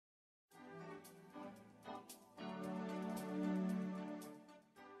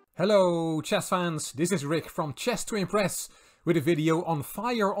Hello chess fans, this is Rick from Chess to Impress with a video on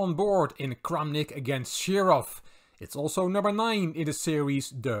Fire on Board in Kramnik against Shirov. It's also number 9 in the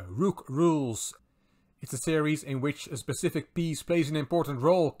series The Rook Rules. It's a series in which a specific piece plays an important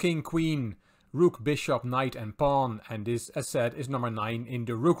role: king, queen, rook, bishop, knight and pawn, and this, as said, is number 9 in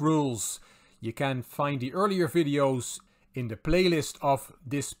the Rook Rules. You can find the earlier videos in the playlist of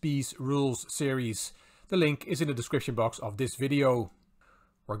this piece rules series. The link is in the description box of this video.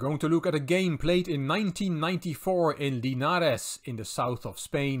 We're going to look at a game played in 1994 in Linares in the south of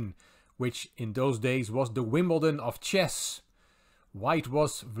Spain, which in those days was the Wimbledon of chess. White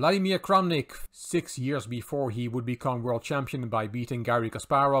was Vladimir Kramnik 6 years before he would become world champion by beating Garry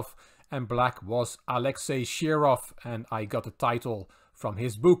Kasparov, and black was Alexei Shirov, and I got the title from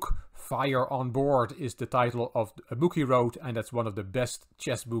his book. Fire on Board is the title of a book he wrote, and that's one of the best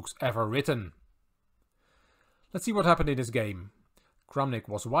chess books ever written. Let's see what happened in this game. Kramnik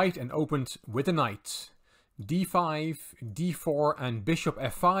was white and opened with a knight. d5, d4 and bishop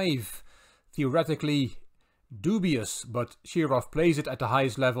f5. Theoretically dubious, but Shirov plays it at the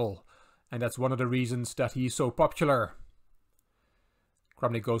highest level, and that's one of the reasons that he is so popular.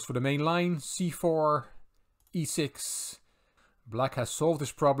 Kramnik goes for the main line, c4, e6. Black has solved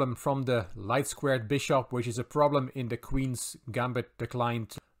this problem from the light squared bishop, which is a problem in the queen's gambit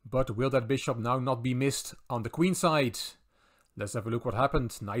declined. But will that bishop now not be missed on the queen side? Let's have a look what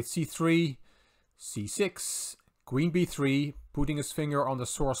happened. Knight c3, c6, queen b3, putting his finger on the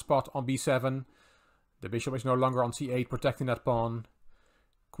sore spot on b7. The bishop is no longer on c8, protecting that pawn.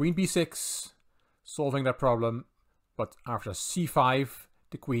 Queen b6, solving that problem, but after c5,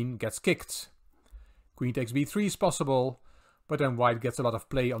 the queen gets kicked. Queen takes b3 is possible, but then white gets a lot of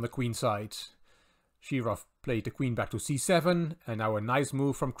play on the queen side. Shirov played the queen back to c7, and now a nice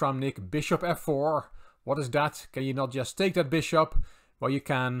move from Kramnik, bishop f4. What is that? Can you not just take that bishop? Well, you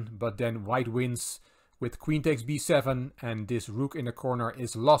can, but then white wins with queen takes b7, and this rook in the corner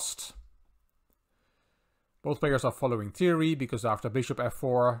is lost. Both players are following theory, because after bishop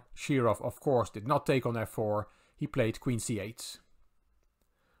f4, Shirov of course did not take on f4, he played queen c8.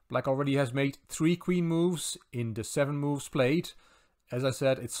 Black already has made 3 queen moves in the 7 moves played. As I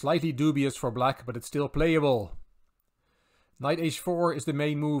said, it's slightly dubious for black, but it's still playable. Knight h4 is the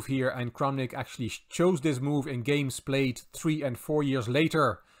main move here, and Kramnik actually chose this move in games played 3 and 4 years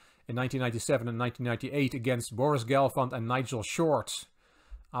later, in 1997 and 1998 against Boris Gelfand and Nigel Short,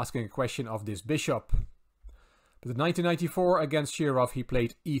 asking a question of this bishop. But in 1994 against Shirov he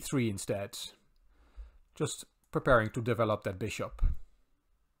played e3 instead, just preparing to develop that bishop.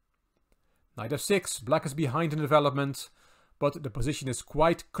 Knight f6, black is behind in development, but the position is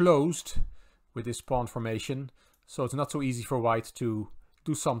quite closed with this pawn formation, so it's not so easy for white to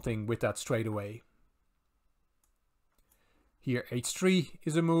do something with that straight away. Here h3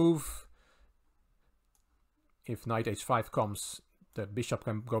 is a move. If knight h5 comes, the bishop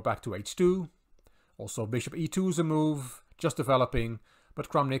can go back to h2. Also bishop e2 is a move, just developing, but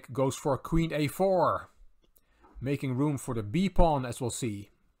Kramnik goes for queen a4, making room for the b pawn, as we'll see.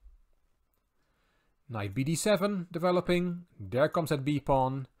 Knight bd7 developing, there comes that b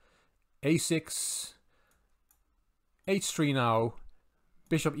pawn, a6, h3 now,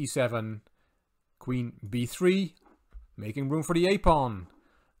 bishop e7, queen b3, making room for the a pawn.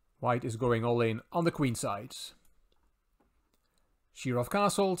 White is going all in on the queen side. Shirov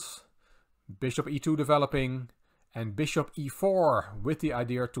castled, bishop e2 developing, and bishop e4 with the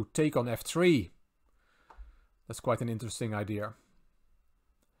idea to take on f3. That's quite an interesting idea.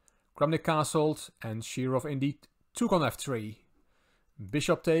 Kramnik castled, and Shirov indeed took on f3.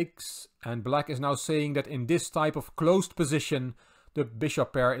 Bishop takes, and black is now saying that in this type of closed position the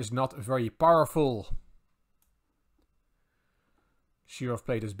bishop pair is not very powerful. Shirov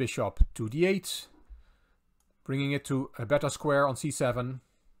played his bishop to d8, bringing it to a better square on c7.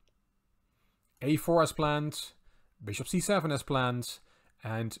 a4 as planned, bishop c7 as planned,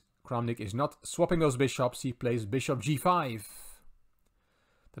 and Kramnik is not swapping those bishops, he plays bishop g5.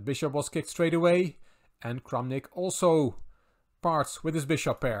 The bishop was kicked straight away, and Kramnik also parts with his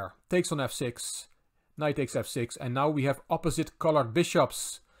bishop pair, takes on f6, knight takes f6, and now we have opposite colored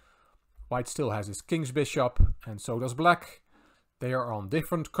bishops. White still has his king's bishop, and so does black. They are on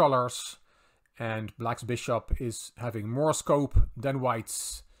different colors, and black's bishop is having more scope than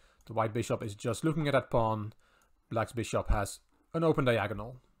white's. The white bishop is just looking at that pawn, black's bishop has an open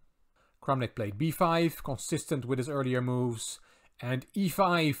diagonal. Kramnik played b5, consistent with his earlier moves, and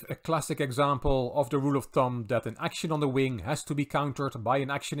e5, a classic example of the rule of thumb that an action on the wing has to be countered by an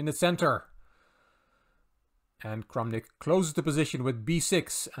action in the center. And Kramnik closes the position with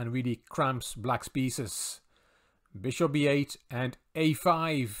b6 and really cramps black's pieces. Bishop b8 and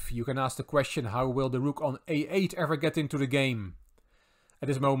a5. You can ask the question, how will the rook on a8 ever get into the game? At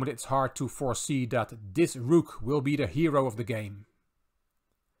this moment it's hard to foresee that this rook will be the hero of the game.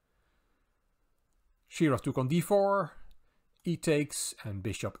 Shirov took on d4, e takes and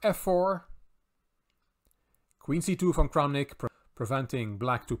bishop f4. Queen c2 from Kramnik, preventing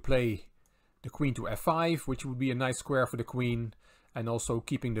black to play the queen to f5, which would be a nice square for the queen, and also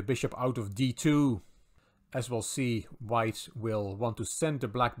keeping the bishop out of d2. As we'll see, white will want to send the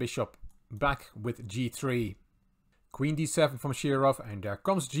black bishop back with g3. Queen d7 from Shirov, and there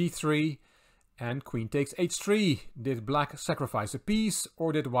comes g3, and queen takes h3. Did black sacrifice a piece,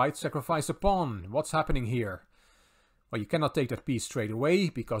 or did white sacrifice a pawn? What's happening here? Well, you cannot take that piece straight away,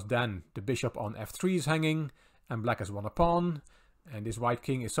 because then the bishop on f3 is hanging, and black has won a pawn, and this white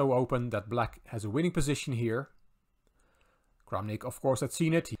king is so open that black has a winning position here. Kramnik, of course, had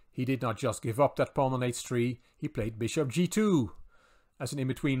seen it. He did not just give up that pawn on h3, he played bishop g2 as an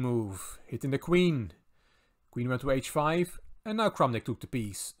in-between move, hitting the queen. Queen went to h5, and now Kramnik took the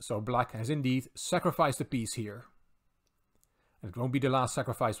piece, so black has indeed sacrificed a piece here. And it won't be the last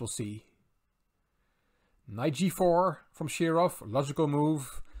sacrifice we'll see. Knight g4 from Shirov, logical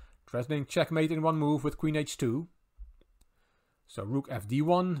move, threatening checkmate in one move with queen h2. So rook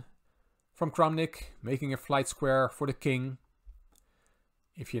fd1 from Kramnik, making a flight square for the king.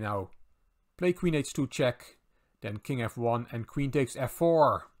 If you now play queen h2 check, then king f1 and queen takes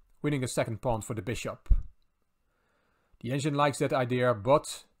f4, winning a second pawn for the bishop. The engine likes that idea,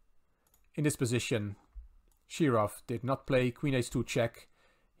 but in this position, Shirov did not play queen h2 check.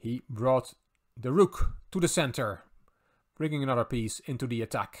 He brought the rook to the center, bringing another piece into the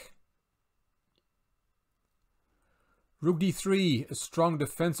attack. Rook d3, a strong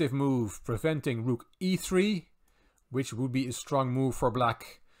defensive move, preventing rook e3, which would be a strong move for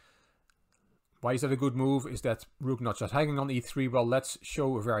black. Why is that a good move? Is that rook not just hanging on e3? Well, let's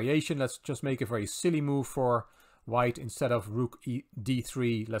show a variation. Let's just make a very silly move for white. Instead of rook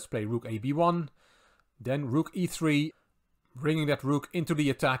d3, let's play rook ab1. Then rook e3, bringing that rook into the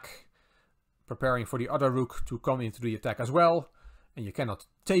attack, preparing for the other rook to come into the attack as well. And you cannot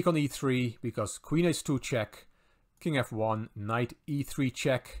take on e3 because queen h2 check, king f1, knight e3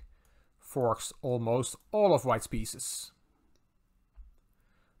 check, forks almost all of white's pieces.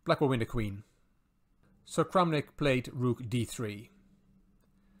 Black will win the queen. So Kramnik played rook d3.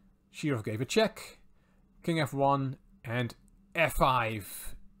 Shirov gave a check, king f1 and f5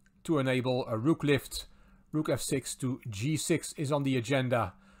 to enable a rook lift. Rook f6 to g6 is on the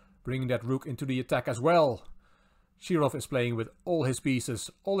agenda, bringing that rook into the attack as well. Shirov is playing with all his pieces.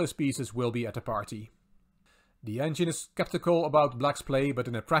 All his pieces will be at the party. The engine is skeptical about black's play, but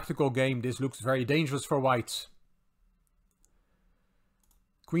in a practical game this looks very dangerous for white.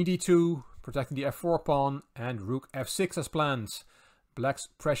 Queen d2, protecting the f4 pawn, and rook f6 as planned. Black's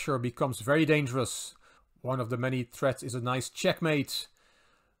pressure becomes very dangerous. One of the many threats is a nice checkmate.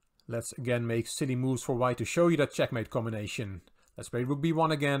 Let's again make silly moves for white to show you that checkmate combination. Let's play rook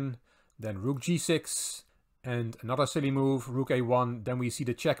b1 again, then rook g6, and another silly move, rook a1, then we see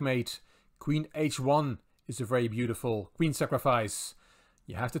the checkmate. Queen h1 is a very beautiful queen sacrifice.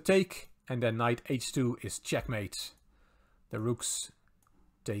 You have to take, and then knight h2 is checkmate. The rooks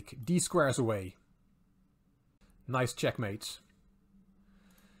take d squares away. Nice checkmate.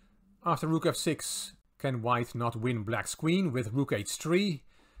 After rook f6, can white not win black's queen with rook h3?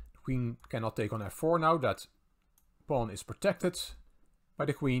 Queen cannot take on f4 now, that pawn is protected by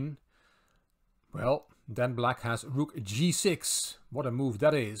the queen. Well, then black has rook g6. What a move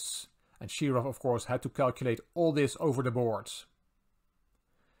that is. And Shirov, of course, had to calculate all this over the board.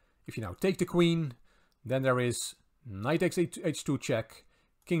 If you now take the queen, then there is knight h2 check,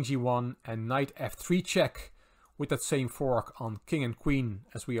 king g1, and knight f3 check, with that same fork on king and queen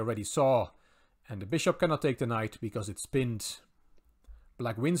as we already saw. And the bishop cannot take the knight because it's pinned.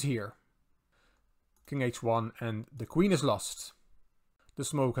 Black wins here. King h1 and the queen is lost. The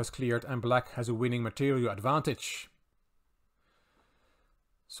smoke has cleared and black has a winning material advantage.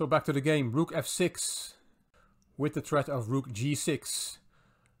 So back to the game, rook f6 with the threat of rook g6.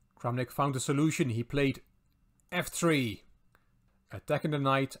 Kramnik found a solution. He played f3, attacking the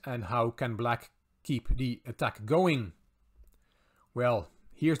knight, and how can black keep the attack going? Well,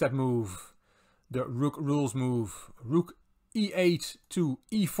 here's that move, the Rook Rules move. Rook e8 to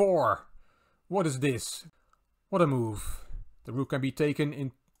e4. What is this? What a move. The rook can be taken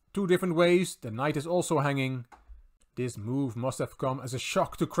in two different ways. The knight is also hanging. This move must have come as a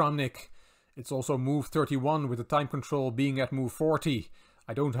shock to Kramnik. It's also move 31 with the time control being at move 40.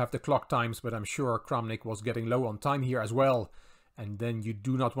 I don't have the clock times, but I'm sure Kramnik was getting low on time here as well. And then you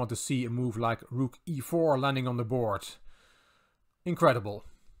do not want to see a move like rook e4 landing on the board. Incredible.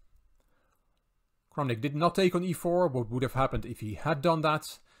 Kramnik did not take on e4. What would have happened if he had done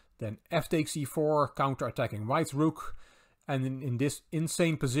that? Then f takes e4, counter-attacking white's rook. And in this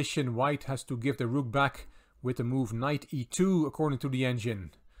insane position, white has to give the rook back with the move knight e2 according to the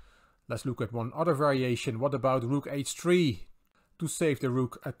engine. Let's look at one other variation. What about rook h3 to save the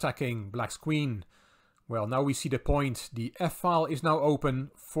rook attacking black's queen? Well, now we see the point. The f-file is now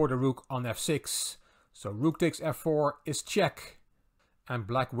open for the rook on f6. So rook takes f4 is check. And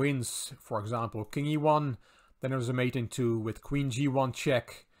black wins, for example, king e1. Then there's a mate in 2 with queen g1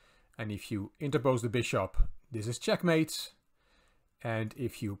 check. And if you interpose the bishop, this is checkmate. And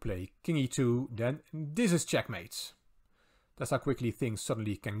if you play king e2, then this is checkmate. That's how quickly things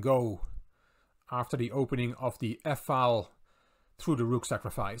suddenly can go after the opening of the f-file through the rook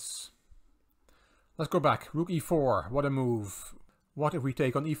sacrifice. Let's go back. Rook e4. What a move. What if we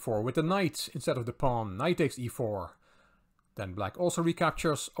take on e4 with the knight instead of the pawn? Knight takes e4. Then black also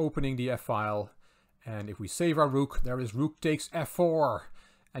recaptures, opening the f-file. And if we save our rook, there is rook takes f4.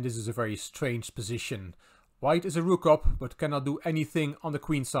 And this is a very strange position. White is a rook up, but cannot do anything on the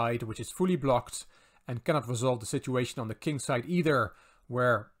queen side, which is fully blocked, and cannot resolve the situation on the king side either,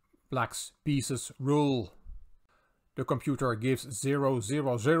 where black's pieces rule. The computer gives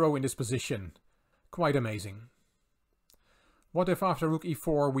 0-0-0 in this position. Quite amazing. What if after rook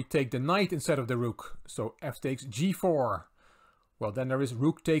e4 we take the knight instead of the rook? So f takes g4. Well, then there is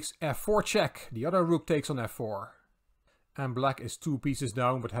rook takes f4 check. The other rook takes on f4. And black is 2 pieces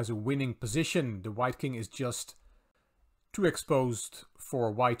down but has a winning position. The white king is just too exposed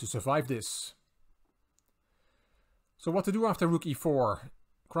for white to survive this. So what to do after rook e4?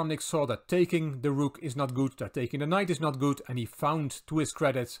 Kramnik saw that taking the rook is not good, that taking the knight is not good, and he found, to his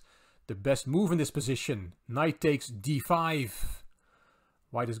credit, the best move in this position. Knight takes d5.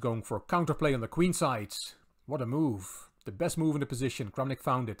 White is going for counterplay on the queen side. What a move. The best move in the position. Kramnik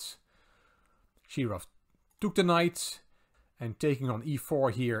found it. Shirov took the knight. And taking on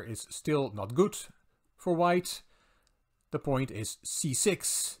e4 here is still not good for white. The point is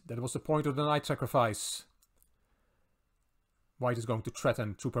c6. That was the point of the knight sacrifice. White is going to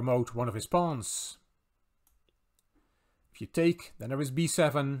threaten to promote one of his pawns. If you take, then there is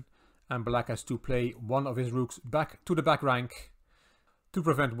b7. And black has to play one of his rooks back to the back rank to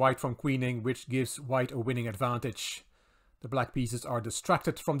prevent white from queening, which gives white a winning advantage. The black pieces are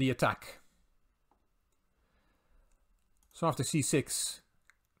distracted from the attack. So after c6,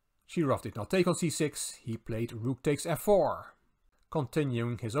 Shirov did not take on c6, he played rook takes f4,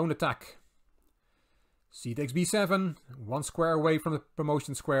 continuing his own attack. C takes b7, 1 square away from the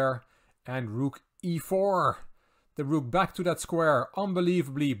promotion square, and rook e4. The rook back to that square.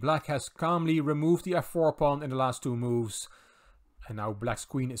 Unbelievably, black has calmly removed the f4 pawn in the last 2 moves. And now black's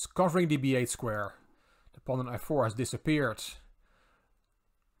queen is covering the b8 square. The pawn on f4 has disappeared.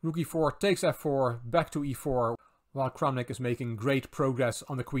 Rook e4 takes f4, back to e4. While Kramnik is making great progress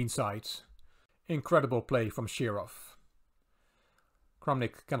on the queen side. Incredible play from Shirov.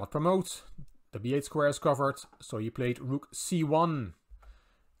 Kramnik cannot promote. The b8 square is covered, so he played rook c1.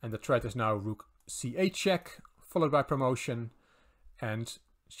 And the threat is now rook c8 check, followed by promotion. And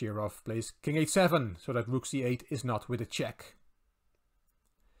Shirov plays king h7, so that rook c8 is not with a check.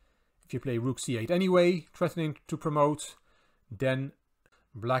 If you play rook c8 anyway, threatening to promote, then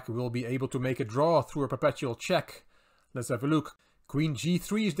black will be able to make a draw through a perpetual check. Let's have a look. Queen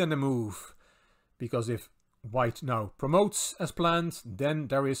g3 is then the move. Because if white now promotes as planned, then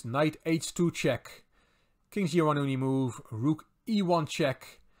there is knight h2 check. King g1 only move, rook e1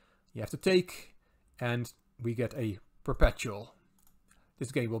 check. You have to take, and we get a perpetual.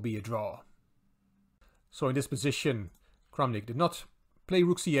 This game will be a draw. So in this position, Kramnik did not play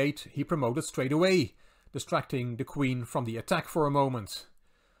rook c8, he promoted straight away, distracting the queen from the attack for a moment.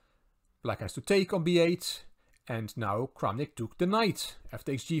 Black has to take on b8, and now Kramnik took the knight. F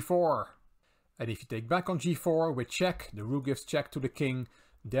takes g4. And if you take back on g4 with check, the rook gives check to the king,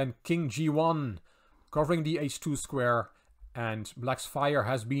 then king g1, covering the h2 square, and black's fire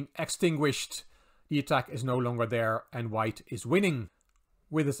has been extinguished. The attack is no longer there, and white is winning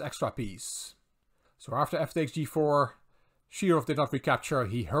with his extra piece. So after f takes g4, Shirov did not recapture,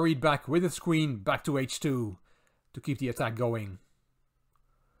 he hurried back with his queen back to h2 to keep the attack going.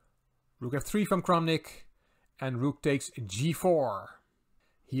 Rook f3 from Kramnik, and rook takes g4.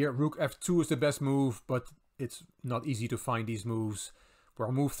 Here rook f2 is the best move, but it's not easy to find these moves.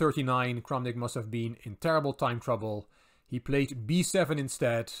 For move 39, Kramnik must have been in terrible time trouble. He played b7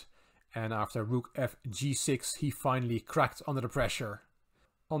 instead, and after rook f g6 he finally cracked under the pressure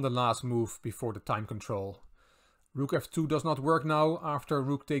on the last move before the time control. Rook f2 does not work now. After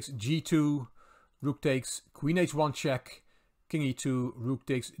rook takes g2, rook takes queen h1 check, king e2, rook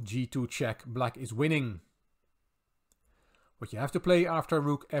takes g2 check. Black is winning. What you have to play after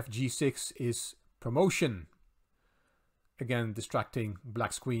rook fg6 is promotion. Again, distracting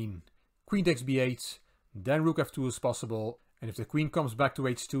black's queen. Queen takes b8, then rook f2 is possible. And if the queen comes back to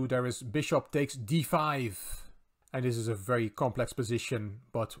h2, there is bishop takes d5. And this is a very complex position,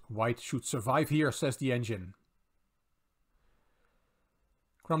 but white should survive here, says the engine.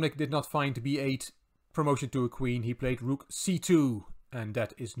 Kramnik did not find b8 promotion to a queen. He played rook c2, and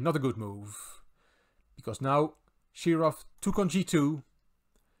that is not a good move. Because now Shirov took on g2,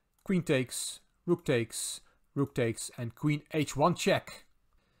 queen takes, rook takes, and queen h1 check.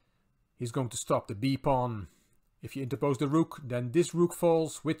 He's going to stop the b pawn. If you interpose the rook, then this rook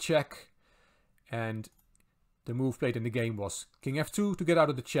falls with check. And the move played in the game was king f2 to get out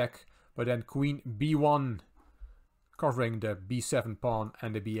of the check, but then queen b1, covering the b7 pawn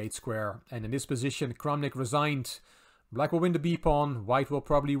and the b8 square. And in this position, Kramnik resigned. Black will win the b pawn, white will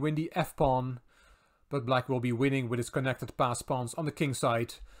probably win the f pawn, but black will be winning with his connected pass pawns on the king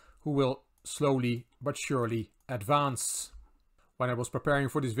side, who will slowly but surely advance. When I was preparing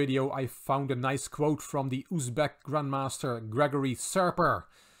for this video, I found a nice quote from the Uzbek Grandmaster Gregory Serper.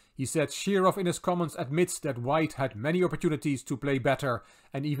 He said, Shirov in his comments admits that white had many opportunities to play better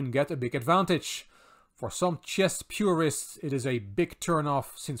and even get a big advantage. For some chess purists, it is a big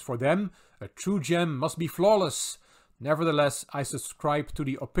turn-off, since for them, a true gem must be flawless. Nevertheless, I subscribe to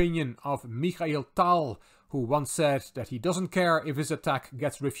the opinion of Mikhail Tal, who once said that he doesn't care if his attack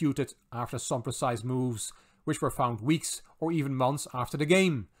gets refuted after some precise moves, which were found weeks or even months after the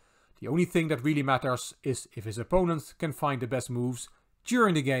game. The only thing that really matters is if his opponent can find the best moves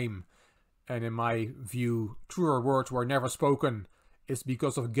during the game. And in my view, truer words were never spoken. It's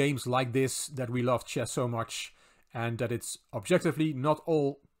because of games like this that we love chess so much, and that it's objectively not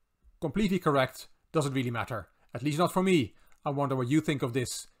all completely correct doesn't really matter. At least not for me. I wonder what you think of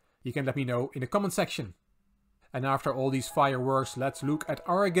this. You can let me know in the comment section. And after all these fireworks, let's look at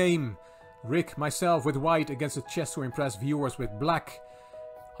our game. Rick, myself with white against the Chess to Impress viewers with black.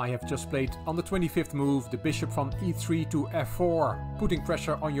 I have just played on the 25th move the bishop from e3 to f4, putting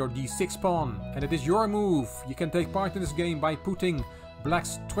pressure on your d6 pawn. And it is your move. You can take part in this game by putting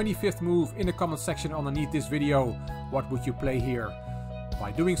black's 25th move in the comment section underneath this video. What would you play here?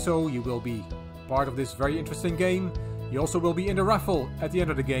 By doing so, you will be part of this very interesting game. You also will be in the raffle. At the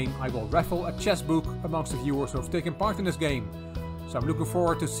end of the game, I will raffle a chess book amongst the viewers who have taken part in this game. So I'm looking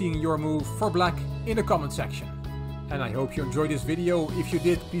forward to seeing your move for black in the comment section. And I hope you enjoyed this video. If you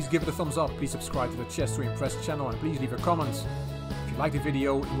did, please give it a thumbs up. Please subscribe to the Chess to Impress channel and please leave a comment. If you liked the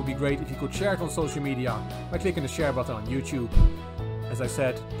video, it would be great if you could share it on social media by clicking the share button on YouTube. As I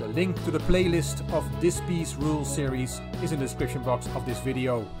said, the link to the playlist of this piece rules series is in the description box of this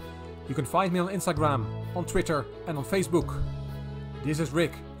video. You can find me on Instagram, on Twitter and on Facebook. This is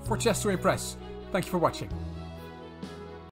Rick for Chess to Impress. Thank you for watching.